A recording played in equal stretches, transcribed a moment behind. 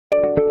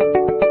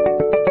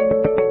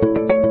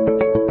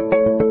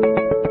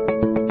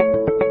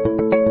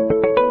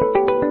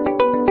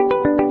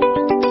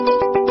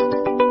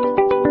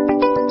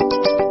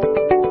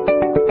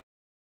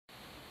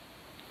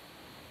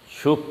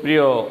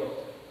সুপ্রিয়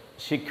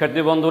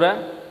শিক্ষার্থী বন্ধুরা,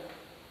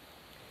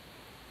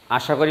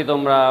 আশা করি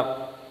তোমরা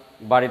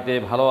বাড়িতে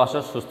ভালো আছো,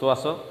 সুস্থ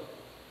আছো।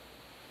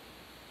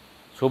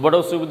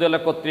 শুভদ্দায়া উচ্চ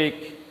বিদ্যালয় কর্তৃক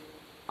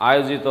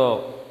আয়োজিত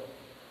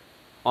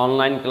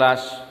অনলাইন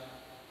ক্লাস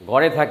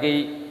ঘরে থাকেই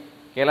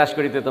ক্লাস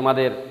করিতে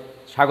তোমাদের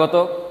স্বাগত।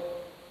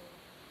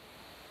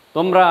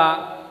 তোমরা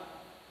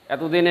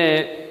এতদিনে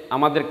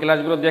আমাদের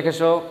ক্লাসগুলো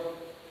দেখেছো,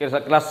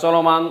 ক্লাস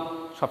চলমান,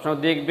 সবসময়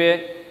দেখবে।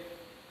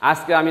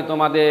 আজকে আমি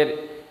তোমাদের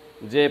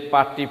যে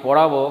পাঠটি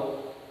পড়াবো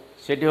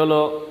সেটি হলো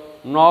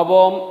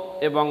নবম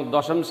এবং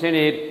দশম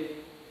শ্রেণীর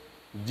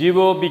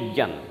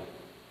জীববিজ্ঞান।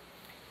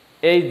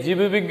 এই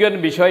জীববিজ্ঞান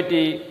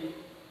বিষয়টি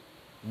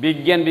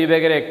বিজ্ঞান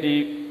বিভাগের একটি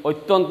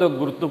অত্যন্ত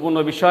গুরুত্বপূর্ণ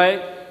বিষয়।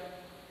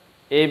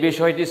 এই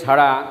বিষয়টি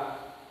ছাড়া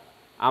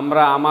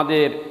আমরা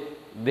আমাদের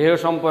দেহ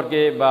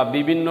সম্পর্কে বা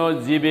বিভিন্ন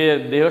জীবের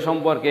দেহ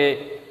সম্পর্কে,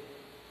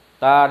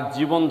 তার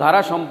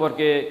জীবনধারা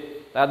সম্পর্কে,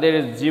 তাদের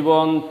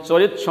জীবন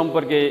চরিত্র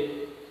সম্পর্কে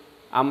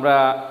আমরা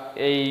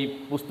এই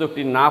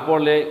পুস্তকটি না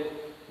পড়লে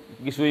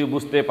কিছুই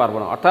বুঝতে পারবো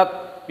না। অর্থাৎ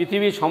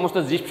পৃথিবীর সমস্ত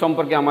জীব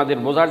সম্পর্কে আমাদের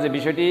বোঝার যে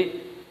বিষয়টি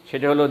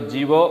সেটা হলো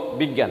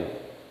জীববিজ্ঞান।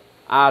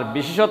 আর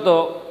বিশেষত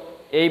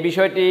এই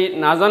বিষয়টি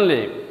না জানলে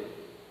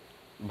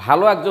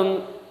ভালো একজন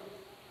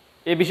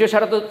এই বিষয়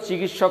ছাড়া তো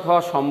চিকিৎসক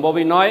হওয়া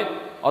সম্ভবই নয়।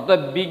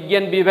 অতএব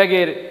বিজ্ঞান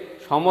বিভাগের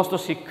সমস্ত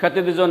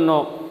শিক্ষার্থীদের জন্য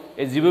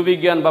এই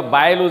জীববিজ্ঞান বা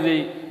বায়োলজি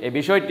এই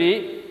বিষয়টি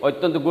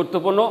অত্যন্ত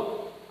গুরুত্বপূর্ণ।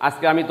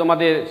 আজকে আমি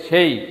তোমাদের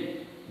সেই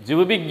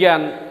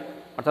জীববিজ্ঞান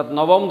অর্থাৎ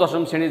নবম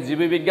দশম শ্রেণীর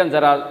জীববিজ্ঞান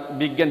যারা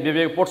বিজ্ঞান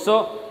বিভাগে পড়ছো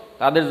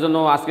তাদের জন্য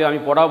আজকে আমি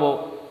পড়াবো।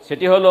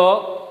 সেটি হলো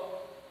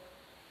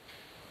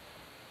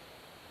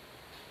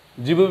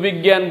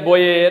জীববিজ্ঞান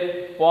বইয়ের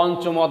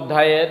পঞ্চম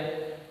অধ্যায়ের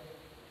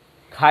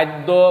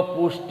খাদ্য,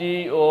 পুষ্টি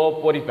ও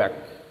পরিপাক।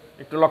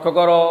 একটু লক্ষ্য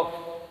করো,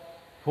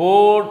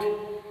 food,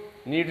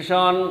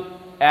 nutrition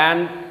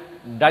and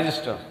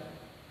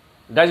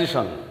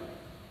digestion.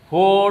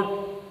 Food,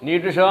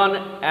 nutrition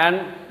and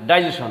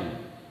digestion.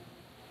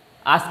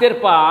 আজকের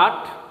পাঠ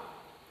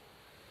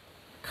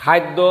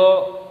খাদ্য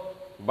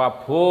বা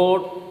ফুড,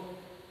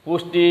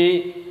 পুষ্টি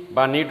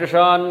বা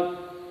নিউট্রিশন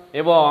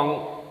এবং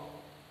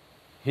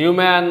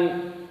human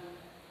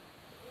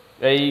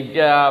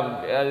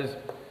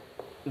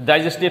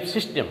digestive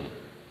system,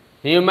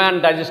 human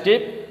digestive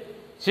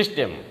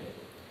system.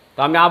 তো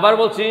আমি আবার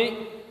বলছি,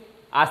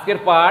 আজকের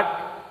পাঠ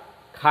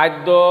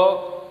খাদ্য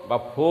বা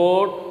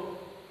ফুড,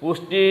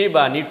 পুষ্টি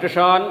বা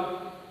nutrition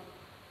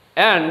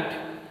and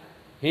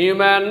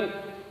human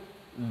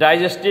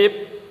digestive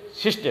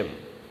system.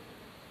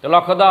 তো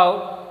লক্ষ্য দাও,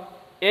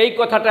 এই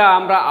কথাটা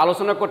আমরা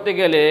আলোচনা করতে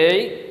গেলেই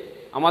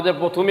আমাদের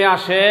প্রথমে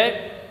আসে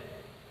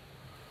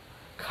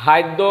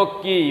খাদ্য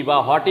কি বা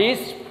হোয়াট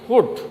ইজ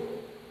ফুড।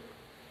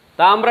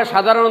 তা আমরা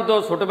সাধারণত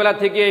ছোটোবেলা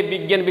থেকে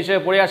বিজ্ঞান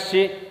বিষয়ে পড়ে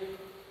আসছি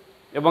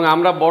এবং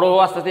আমরা বড়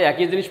হওয়া আস্তে আস্তে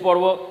একই জিনিস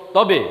পড়ব।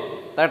 তবে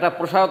তার একটা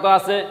প্রসারতা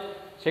আছে।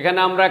 সেখানে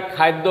আমরা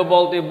খাদ্য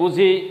বলতে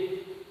বুঝি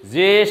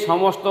যে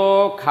সমস্ত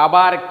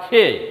খাবার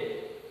খেয়ে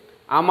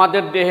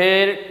আমাদের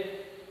দেহের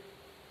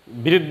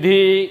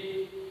বৃদ্ধি,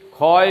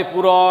 ক্ষয়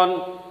পূরণ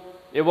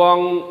এবং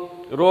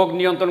রোগ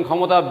নিয়ন্ত্রণ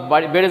ক্ষমতা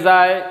বেড়ে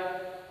যায়,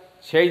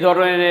 সেই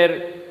ধরনের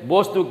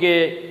বস্তুকে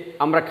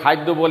আমরা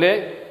খাদ্য বলে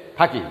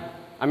থাকি।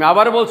 আমি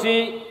আবার বলছি,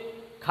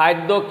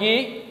 খাদ্য কি,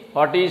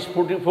 হোয়াট ইজ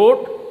ফুড,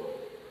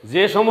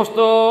 যে সমস্ত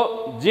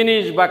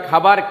জিনিস বা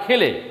খাবার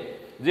খেলে,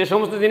 যে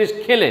সমস্ত জিনিস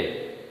খেলে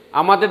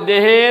আমাদের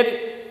দেহের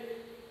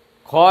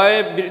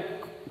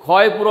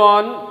ক্ষয়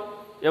পূরণ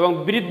এবং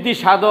বৃদ্ধি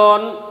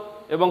সাধন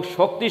এবং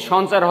শক্তি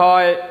সঞ্চার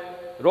হয়,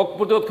 রোগ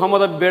প্রতিরোধ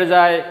ক্ষমতা বেড়ে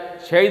যায়,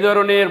 সেই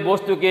ধরনের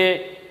বস্তুকে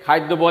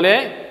খাদ্য বলে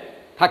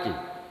থাকি।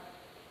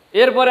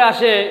 এরপরে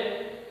আসে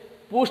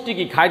পুষ্টি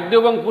কি। খাদ্য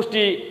এবং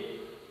পুষ্টি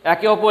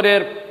একে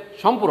অপরের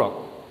সম্পূরক,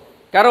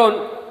 কারণ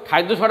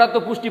খাদ্য ছাড়া তো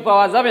পুষ্টি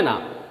পাওয়া যাবে না।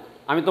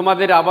 আমি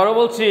তোমাদের আবারও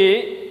বলছি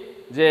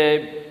যে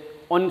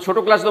ছোটো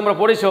ক্লাসে তোমরা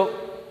পড়েছ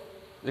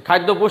যে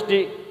খাদ্য পুষ্টি,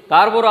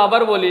 তারপরও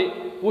আবার বলি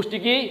পুষ্টি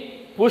কি।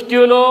 পুষ্টি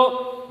হলো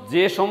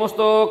যে সমস্ত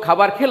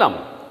খাবার খেলাম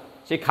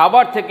সেই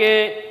খাবার থেকে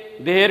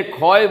দেহের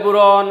ক্ষয়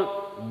পূরণ,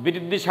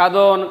 বৃদ্ধি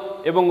সাধন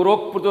এবং রোগ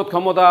প্রতিরোধ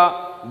ক্ষমতা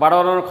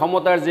বাড়ানোর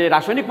ক্ষমতার যে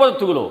রাসায়নিক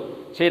পদার্থগুলো,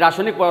 সেই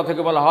রাসায়নিক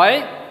পদার্থকে বলা হয়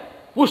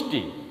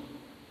পুষ্টি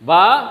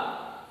বা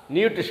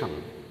নিউট্রিশন।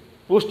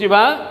 পুষ্টি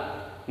বা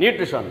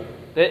নিউট্রিশন।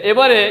 তো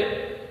এবারে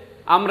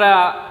আমরা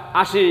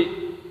আসি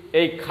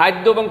এই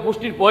খাদ্য এবং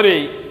পুষ্টির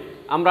পরেই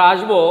আমরা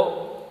আসব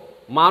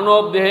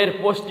মানব দেহের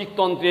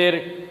পৌষ্টিকতন্ত্রের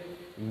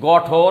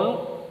গঠন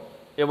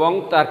এবং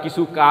তার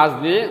কিছু কাজ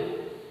নিয়ে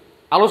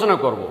আলোচনা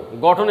করব।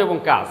 গঠন এবং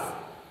কাজ।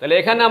 তাহলে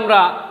এখানে আমরা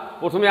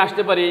প্রথমে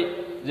আসতে পারি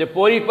যে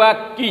পরিপাক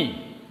কি,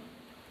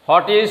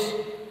 হোয়াট ইজ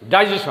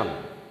ডাইজেশন।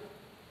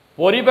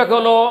 পরিপাক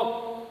হলো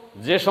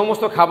যে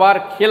সমস্ত খাবার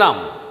খেলাম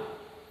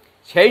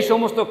সেই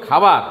সমস্ত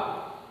খাবার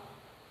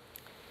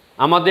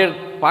আমাদের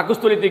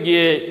পাকস্থলীতে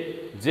গিয়ে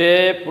যে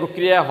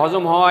প্রক্রিয়া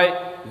হজম হয়,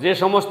 যে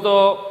সমস্ত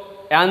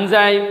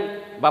এনজাইম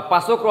বা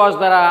পাচক রস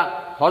দ্বারা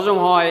হজম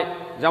হয়,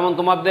 যেমন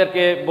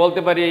তোমাদেরকে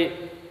বলতে পারি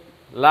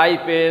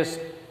lipase,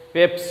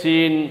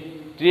 pepsin,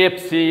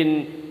 trypsin,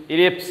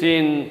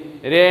 erepsin,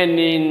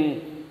 renin,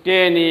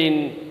 tannin,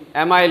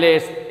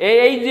 amylase,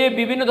 এই যে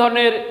বিভিন্ন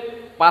ধরনের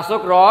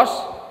পাচক রস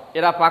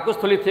এরা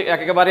পাকস্থলী থেকে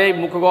একেবারে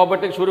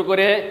মুখগহ্বর থেকে শুরু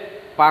করে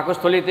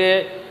পাকস্থলীতে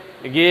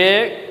গিয়ে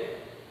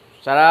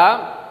সারা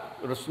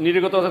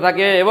নির্গত হতে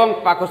থাকে এবং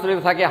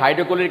পাকস্থলীতে থাকে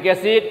হাইড্রোক্লোরিক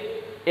অ্যাসিড।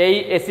 এই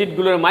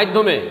অ্যাসিডগুলোর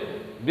মাধ্যমে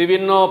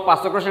বিভিন্ন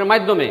পাচক রসের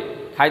মাধ্যমে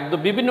খাদ্য,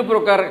 বিভিন্ন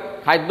প্রকার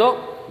খাদ্য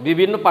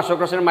বিভিন্ন পাচক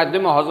রসের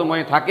মাধ্যমে হজম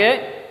হয়ে থাকে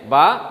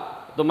বা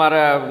তোমার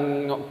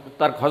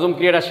তার হজম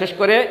ক্রিয়াটা শেষ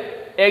করে।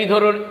 এই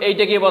ধরুন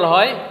এইটাকে বলা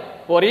হয়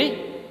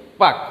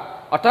পরিপাক,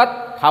 অর্থাৎ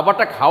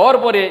খাবারটা খাওয়ার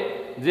পরে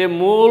যে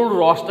মূল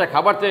রসটা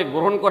খাবার থেকে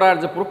গ্রহণ করার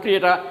যে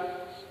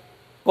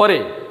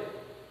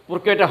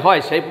প্রক্রিয়াটা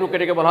হয় সেই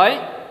প্রক্রিয়াটাকে বলা হয়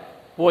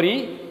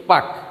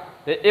পরিপাক।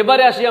 তো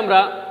এবারে আসি আমরা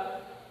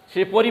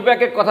সেই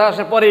পরিপাকের কথা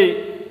আসার পরেই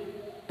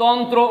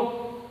তন্ত্র,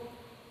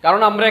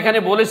 কারণ আমরা এখানে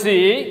বলেছি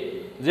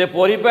যে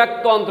পরিপাক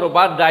তন্ত্র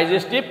বা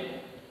ডাইজেস্টিভ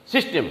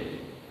সিস্টেম,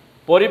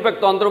 পরিপাক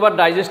তন্ত্র বা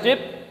ডাইজেস্টিভ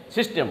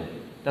সিস্টেম।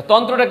 তা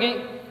তন্ত্রটা কি?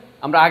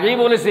 আমরা আগেই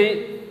বলেছি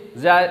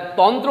যে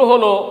তন্ত্র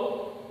হলো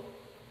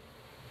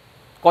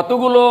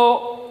কতগুলো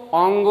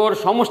অঙ্গর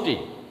সমষ্টি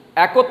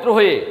একত্র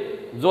হয়ে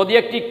যদি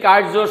একটি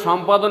কার্য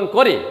সম্পাদন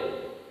করে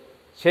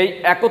সেই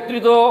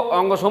একত্রিত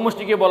অঙ্গ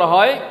সমষ্টিকে বলা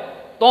হয়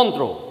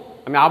তন্ত্র।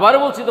 আমি আবারও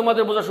বলছি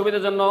তোমাদের বোঝার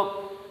সুবিধার জন্য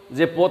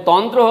যে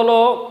তন্ত্র হলো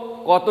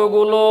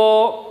কতগুলো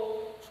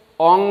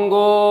অঙ্গ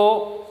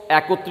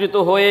একত্রিত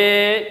হয়ে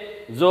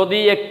যদি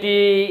একটি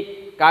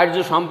কার্য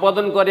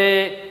সম্পাদন করে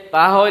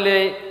তাহলে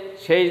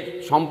সেই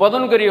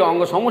সম্পাদনকারী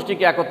অঙ্গ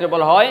সমষ্টিকে একত্রে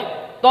বলা হয়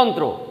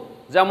তন্ত্র।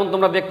 যেমন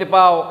তোমরা দেখতে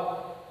পাও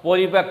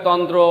পরিপাক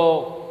তন্ত্র,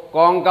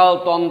 কঙ্কাল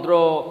তন্ত্র,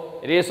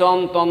 রেশম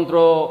তন্ত্র,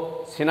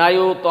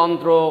 স্নায়ু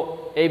তন্ত্র,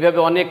 এইভাবে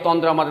অনেক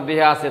তন্ত্র আমাদের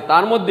দেহে আছে।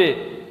 তার মধ্যে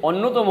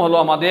অন্যতম হলো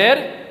আমাদের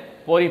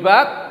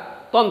পরিপাক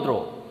তন্ত্র।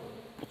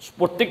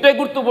 প্রত্যেকটাই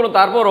গুরুত্বপূর্ণ,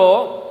 তারপরও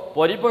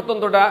পরিপাক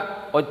তন্ত্রটা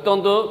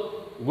অত্যন্ত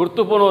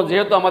গুরুত্বপূর্ণ,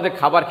 যেহেতু আমাদের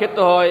খাবার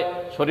খেতে হয়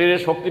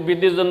শরীরের শক্তি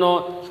বৃদ্ধির জন্য,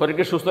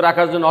 শরীরকে সুস্থ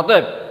রাখার জন্য।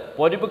 অতএব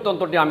পরিপাক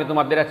তন্ত্রটি আমি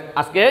তোমাদের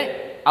আজকে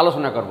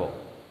আলোচনা করব।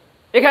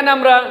 এখানে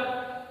আমরা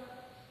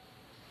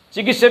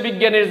চিকিৎসা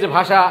বিজ্ঞানের যে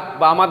ভাষা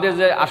বা আমাদের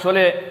যে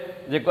আসলে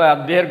যে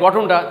দেহের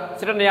গঠনটা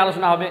সেটা নিয়ে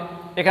আলোচনা হবে।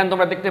 এখানে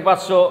তোমরা দেখতে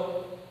পাচ্ছ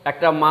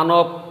একটা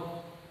মানব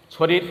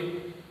শরীর,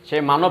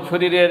 সেই মানব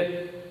শরীরের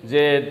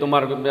যে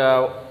তোমার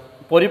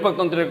পরিপাক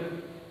তন্ত্রের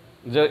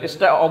যে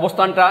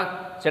অবস্থানটা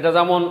সেটা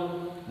যেমন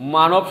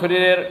মানব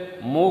শরীরের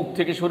মুখ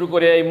থেকে শুরু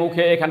করে এই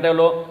মুখে এখানটা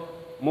হলো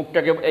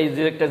মুখটাকে, এই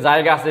যে একটা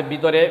জায়গা আছে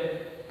ভিতরে,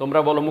 তোমরা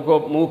বলো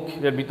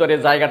মুখের ভিতরে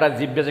জায়গাটা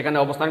জিহ্বা যেখানে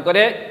অবস্থান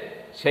করে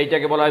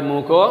সেইটাকে বলা হয়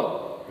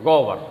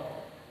মুখগহ্বর।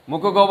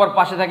 মুখগহ্বর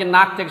পাশে থাকে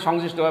নাক থেকে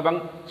সংশ্লিষ্ট এবং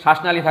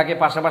শ্বাসনালী থাকে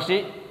পাশাপাশি।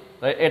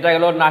 এটা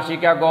হলো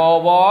নাসিকা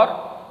গহ্বর,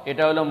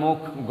 এটা হলো মুখ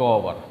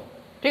গহ্বর।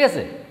 ঠিক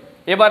আছে,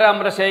 এবারে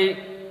আমরা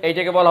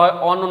এইটাকে বলা হয়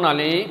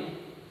অন্ননালী।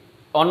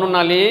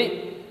 অন্ননালী,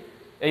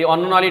 এই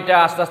অন্ননালীটা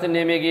আস্তে আস্তে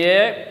নেমে গিয়ে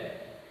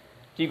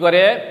কি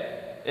করে,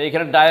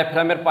 এইখানে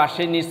ডায়াফ্রামের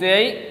পাশে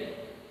নিচেই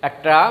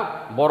একটা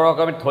বড়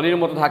রকমের থলির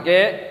মতো থাকে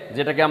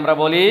যেটাকে আমরা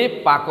বলি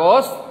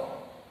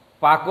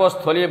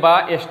পাকস্থলী বা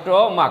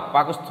স্টোমাক।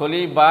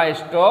 পাকস্থলী বা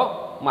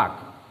স্টোমাক।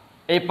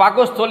 এই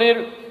পাকস্থলীর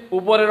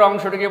উপরের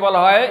অংশটিকে বলা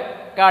হয়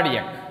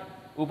কার্ডিয়াক,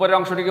 উপরের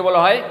অংশটিকে বলা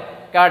হয়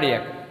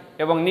কার্ডিয়াক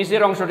এবং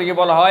নিচের অংশটিকে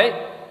বলা হয়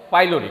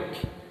পাইলোরিক।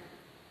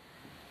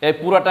 এই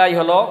পুরাটাই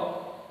হলো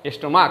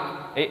স্টোমাক।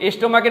 এই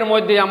স্টোমাকের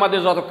মধ্যে আমাদের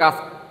যত কাজ,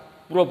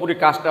 পুরোপুরি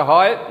কাজটা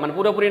হয়, মানে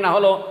পুরোপুরি না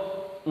হলেও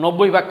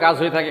 90% কাজ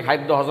হয়ে থাকে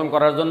খাদ্য হজম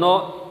করার জন্য।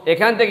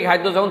 এখান থেকে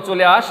খাদ্য যখন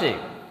চলে আসে,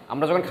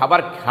 আমরা যখন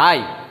খাবার খাই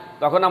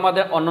তখন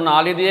আমাদের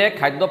অন্ননালী দিয়ে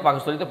খাদ্য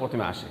পাকস্থলীতে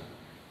প্রথমে আসে।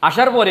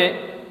 আসার পরে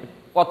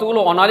কতগুলো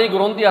অনালী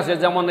গ্রন্থি আছে,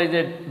 যেমন এই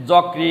যে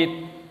যকৃৎ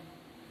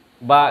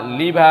বা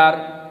লিভার,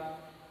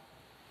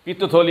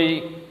 পিত্তথলি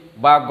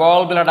বা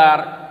গল ব্লাডার,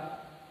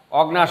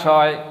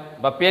 অগ্নাশয়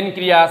বা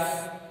পেনক্রিয়াস।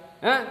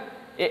 হ্যাঁ,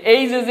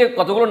 এই যে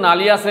কতগুলো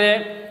নালী আছে,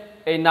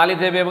 এই নালী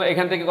দেবে এবং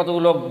এখান থেকে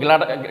কতগুলো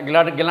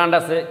গ্ল্যান্ড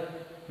আছে,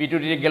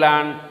 পিটুইটারি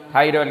গ্ল্যান্ড,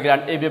 থাইরয়েড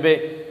গ্ল্যান্ড, এইভাবে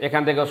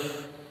এখান থেকে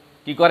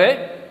কি করে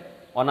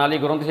অনালী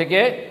গ্রন্থি থেকে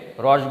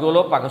রসগুলো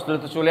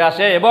পাকস্থলীতে চলে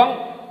আসে এবং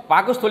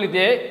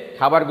পাকস্থলীতে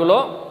খাবারগুলো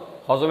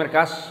হজমের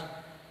কাজ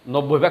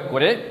 90%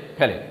 করে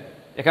ফেলে।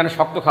 এখানে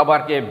শক্ত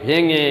খাবারকে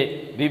ভেঙে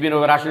বিভিন্ন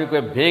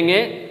রাসায়নিকভাবে ভেঙে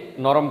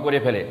নরম করে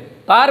ফেলে।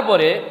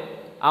 তারপরে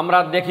আমরা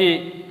দেখি,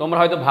 তোমরা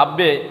হয়তো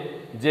ভাববে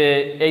যে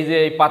এই যে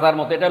এই পাতার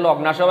মতো, এটা হলো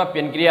অগ্নাশয় বা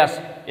পেনক্রিয়াস।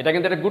 এটা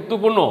কিন্তু একটা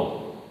গুরুত্বপূর্ণ,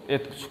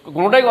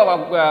 কোনোটাই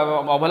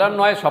অবহেলার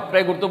নয়,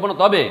 সবটাই গুরুত্বপূর্ণ।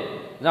 তবে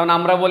যেমন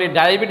আমরা বলি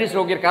ডায়াবেটিস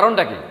রোগের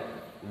কারণটা কি?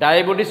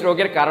 ডায়াবেটিস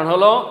রোগের কারণ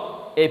হলো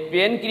এই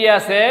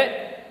পেনক্রিয়াসে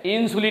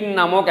ইনসুলিন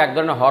নামক এক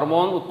ধরনের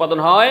হরমোন উৎপাদন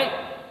হয়।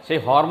 সেই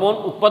হরমোন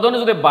উৎপাদনে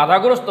যদি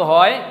বাধাগ্রস্ত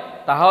হয়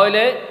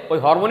তাহলে ওই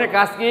হরমোনের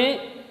কাজ কি?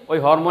 ওই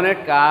হরমোনের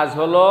কাজ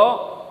হলো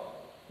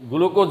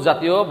গ্লুকোজ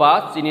জাতীয় বা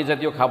চিনি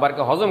জাতীয়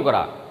খাবারকে হজম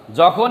করা।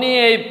 যখনই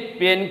এই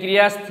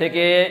পেনক্রিয়াস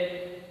থেকে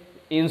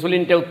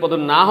ইনসুলিনটা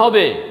উৎপাদন না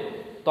হবে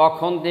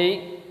তখনই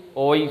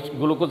ওই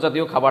গ্লুকোজ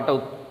জাতীয় খাবারটা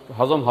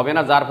হজম হবে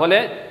না, যার ফলে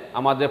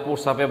আমাদের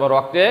প্রস্রাবে বা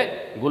রক্তে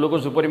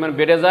গ্লুকোজ পরিমাণ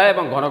বেড়ে যায়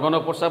এবং ঘন ঘন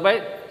প্রস্রাব হয়।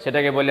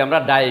 সেটাকে বলি আমরা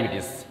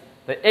ডায়াবেটিস।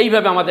 তো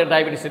এইভাবে আমাদের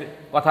ডায়াবেটিসের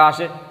কথা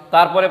আসে।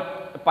 তারপরে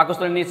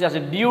পাকস্থলীর নিচে আসে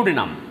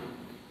ডিউডিনাম।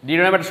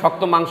 ডিউডিনাম একটা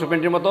শক্ত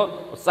মাংসপিণ্ডের মতো,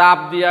 চাপ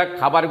দিয়া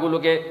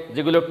খাবারগুলোকে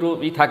যেগুলো একটু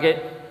থাকে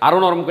আরও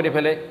নরম করে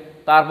ফেলে।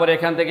 তারপরে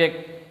এখান থেকে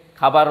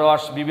খাবার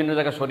রস বিভিন্ন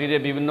জায়গায় শরীরে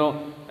বিভিন্ন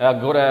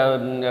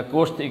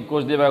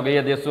কোষ দিয়ে বা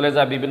ইয়ে দিয়ে চলে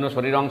যায় বিভিন্ন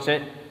শরীর অংশে,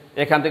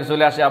 এখান থেকে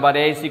চলে আসে আবার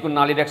এই চিকুন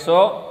নালী দেখছো,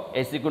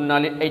 এই চিকুন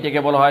নালী এইটাকে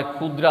বলা হয়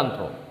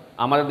ক্ষুদ্রান্ত্র।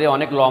 আমাদের দেহে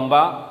অনেক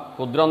লম্বা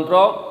ক্ষুদ্রান্ত্র,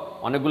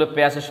 অনেকগুলো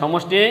পেঁয়াজের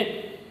সমষ্টি,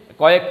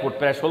 কয়েক ফুট,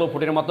 প্রায় 16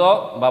 ফুটের মতো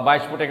বা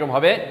 22 ফুট এরকম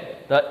হবে।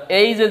 তো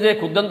এই যে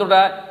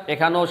ক্ষুদ্রান্ত্রটা,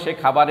 এখানেও সে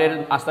খাবারের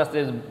আস্তে আস্তে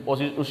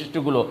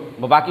উশিষ্টগুলো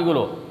বা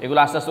বাকিগুলো এগুলো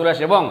আস্তে আস্তে চলে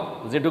আসে এবং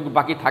যেটুকু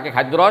বাকি থাকে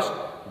খাদ্যরস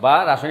বা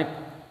রাসায়নিক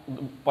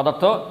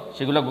পদার্থ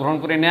সেগুলো গ্রহণ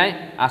করে নেয়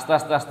আস্তে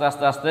আস্তে আস্তে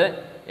আস্তে আস্তে।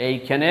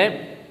 এইখানে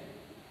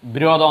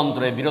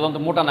বৃহদন্ত্র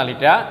মোটা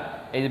নালীটা,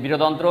 এই যে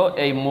বৃহদন্ত্র,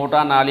 এই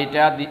মোটা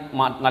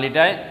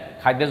নালীটায়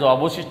খাদ্যের যে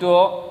অবশিষ্ট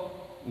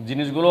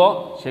জিনিসগুলো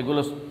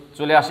সেগুলো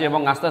চলে আসে এবং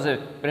আস্তে আস্তে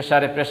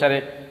প্রেশারে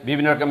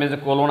বিভিন্ন রকমের যে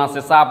কোলন আছে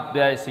চাপ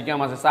দেয়, সিকাম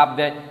আছে চাপ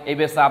দেয়,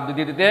 এইভাবে চাপ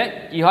দিতে দিতে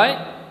কী হয়,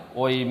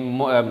 ওই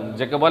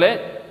যাকে বলে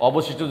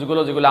অবশিষ্ট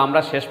যেগুলো আমরা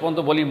শেষ পর্যন্ত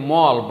বলি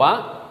মল বা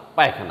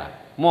পায়খানা,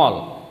 মল,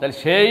 তাহলে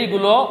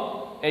সেইগুলো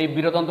এই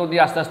বৃহদন্ত্র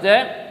দিয়ে আস্তে আস্তে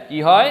কী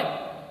হয়,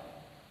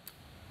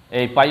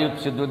 এই পায়ু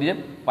ছিদ্র দিয়ে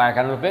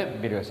পায়খানা রূপে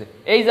বের হয়েছে।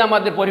 এই যে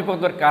আমাদের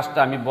পরিপক্বের কাজটা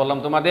আমি বললাম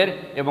তোমাদের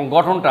এবং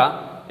গঠনটা,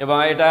 এবং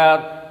এটা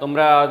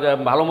তোমরা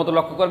ভালো মতো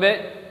লক্ষ্য করবে।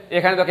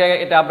 এখানে তো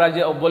এটা আমরা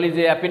যে বলি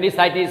যে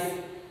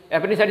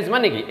অ্যাপেন্ডিসাইটিস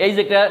মানে কি, এই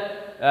যে একটা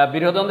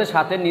বৃহদন্ত্রের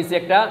সাথে নিচে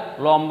একটা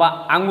লম্বা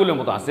আঙ্গুলের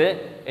মতো আছে,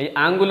 এই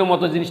আঙ্গুলের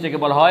মতো জিনিসটাকে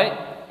বলা হয়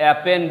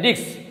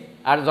অ্যাপেন্ডিক্স।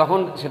 আর যখন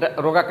সেটা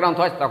রোগাক্রান্ত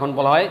হয় তখন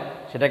বলা হয়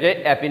সেটাকে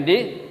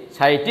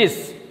অ্যাপেন্ডিসাইটিস।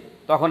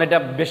 তখন এটা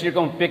বেশি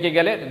রকম পেকে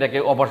গেলে এটাকে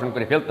অপারেশন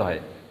করে ফেলতে হয়।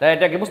 তাই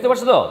এটাকে বুঝতে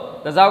পারছো তো?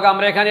 যাই হোক,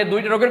 আমরা এখানে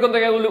দুইটা রোগের কথা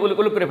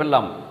উল্লেখ করে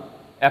ফেললাম,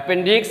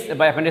 অ্যাপেন্ডিক্স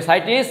বা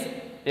অ্যাপেন্ডিসাইটিস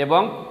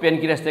এবং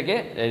পেনক্রিয়াস থেকে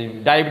এই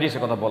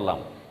ডায়াবেটিসের কথা বললাম।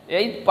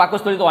 এই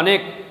পাকস্থলীতে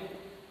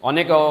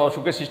অনেক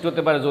অসুখের সৃষ্টি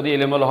হতে পারে যদি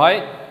এলোমেলো হয়,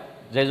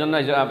 যেই জন্য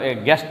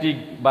গ্যাস্ট্রিক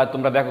বা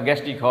তোমরা দেখো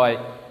গ্যাস্ট্রিক হয়,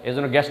 এই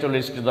জন্য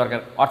গ্যাস্ট্রোলজিস্টের দরকার।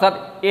 অর্থাৎ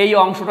এই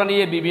অংশটা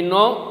নিয়ে বিভিন্ন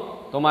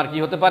তোমার কি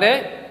হতে পারে,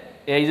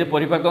 এই যে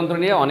পরিপাকতন্ত্র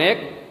নিয়ে অনেক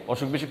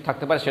অসুখ বিসুখ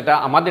থাকতে পারে, সেটা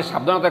আমাদের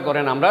সাবধানতা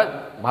করেন আমরা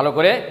ভালো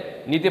করে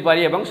নিতে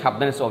পারি এবং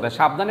সাবধানে চলতে হয়,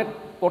 সাবধানে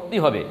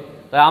করতেই হবে।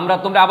 তাই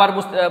তোমরা আবার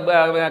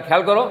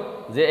খেয়াল করো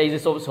যে এই যে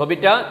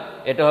ছবিটা,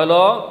 এটা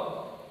হলো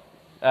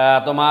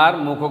তোমার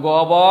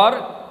মুখগহ্বর,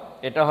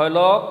 এটা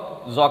হলো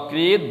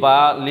যকৃৎ বা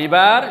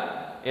লিভার,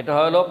 এটা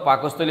হলো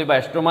পাকস্থলী বা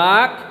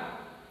স্টোমাক,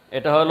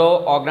 এটা হলো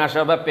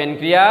অগ্নাশয় বা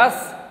পেনক্রিয়াস,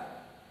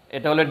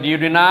 এটা হলো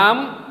ডিউডিনাম,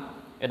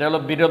 এটা হলো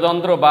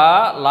বৃহদন্ত্র বা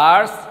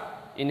লার্জ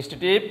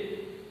ইনস্টিটিভ।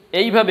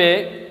 এইভাবে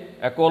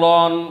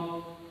কোলন,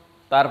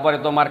 তারপরে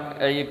তোমার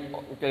এই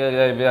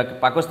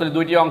পাকস্থলীর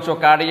দুইটি অংশ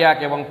কার্ডিয়াক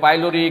এবং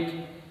পাইলোরিক,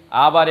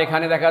 আবার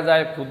এখানে দেখা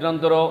যায়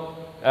ক্ষুদ্রান্তর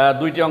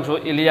দুইটি অংশ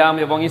ইলিয়াম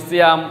এবং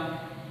ইসিয়াম।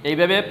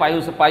 এইভাবে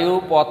পায়ু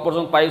পথ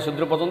পর্যন্ত, পায়ু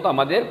ছিদ্র পর্যন্ত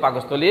আমাদের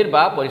পাকস্থলীর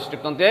বা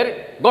পরিশিষ্টতন্ত্রের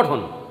গঠন।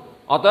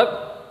 অতএব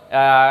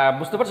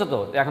বুঝতে পারছো তো?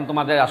 এখন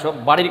তোমাদের আসো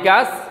বাড়ির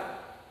কাজ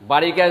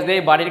নেই।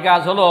 বাড়ির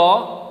কাজ হলো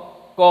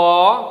ক,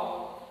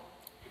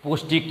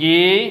 পুষ্টি কি,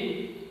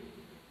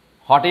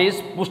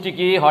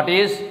 হোয়াট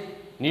ইজ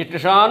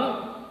নিউট্রিশন।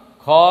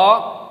 খ,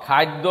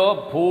 খাদ্য,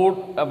 ফুড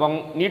এবং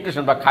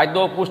নিউট্রিশন বা খাদ্য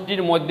ও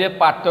পুষ্টির মধ্যে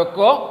পার্থক্য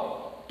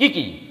কি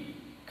কি?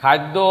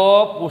 খাদ্য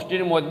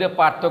পুষ্টির মধ্যে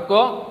পার্থক্য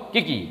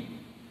কি কি?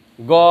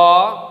 গ,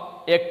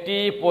 একটি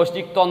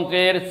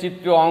পৌষ্টিকতন্ত্রের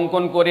চিত্র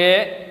অঙ্কন করে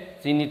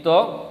চিহ্নিত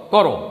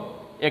করো।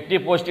 একটি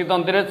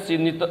পৌষ্টিকতন্ত্রের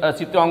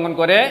চিত্র অঙ্কন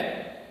করে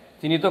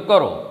চিহ্নিত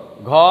করো।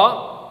 ঘ,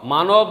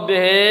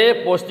 মানবদেহে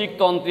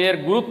পৌষ্টিকতন্ত্রের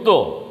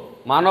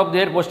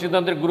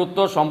গুরুত্ব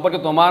সম্পর্কে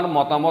তোমার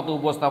মতামত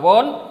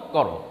উপস্থাপন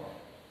করো।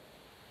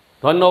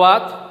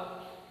 ধন্যবাদ।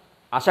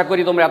 আশা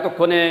করি তোমরা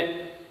এতক্ষণে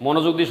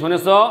মনোযোগ দিয়ে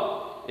শুনেছ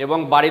এবং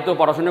বাড়িতেও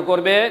পড়াশোনা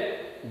করবে।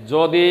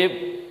 যদি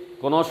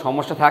কোনো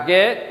সমস্যা থাকে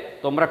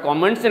তোমরা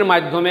কমেন্টসের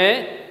মাধ্যমে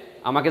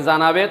আমাকে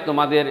জানাবে।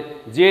 তোমাদের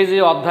যে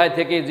অধ্যায়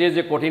থেকে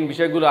যে কঠিন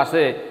বিষয়গুলো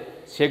আছে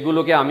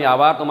সেগুলোকে আমি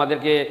আবার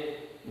তোমাদেরকে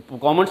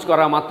কমেন্টস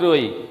করা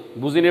মাত্রই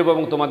বুঝে নেব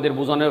এবং তোমাদের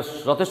বোঝানোর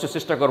যথেষ্ট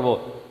চেষ্টা করব।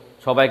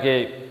 সবাইকে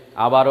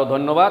আবারও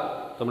ধন্যবাদ।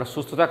 তোমরা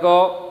সুস্থ থাকো,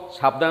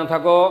 সাবধানে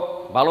থাকো,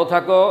 ভালো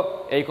থাকো।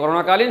 এই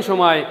করোনাকালীন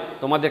সময়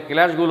তোমাদের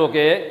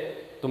ক্লাসগুলোকে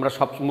তোমরা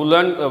সব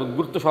মূল্যায়ন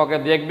গুরুত্ব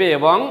সহকারে দেখবে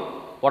এবং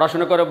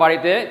পড়াশোনা করে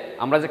বাড়িতে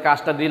আমরা যে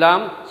কাজটা দিলাম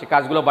সে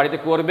কাজগুলো বাড়িতে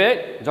করবে।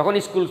 যখন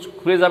স্কুল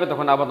খুলে যাবে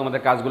তখন আবার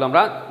তোমাদের কাজগুলো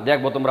আমরা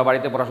দেখবো তোমরা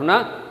বাড়িতে পড়াশোনা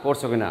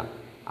করছো কিনা।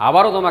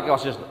 আবারও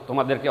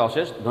তোমাদেরকে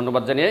অশেষ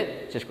ধন্যবাদ জানিয়ে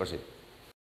শেষ করছি।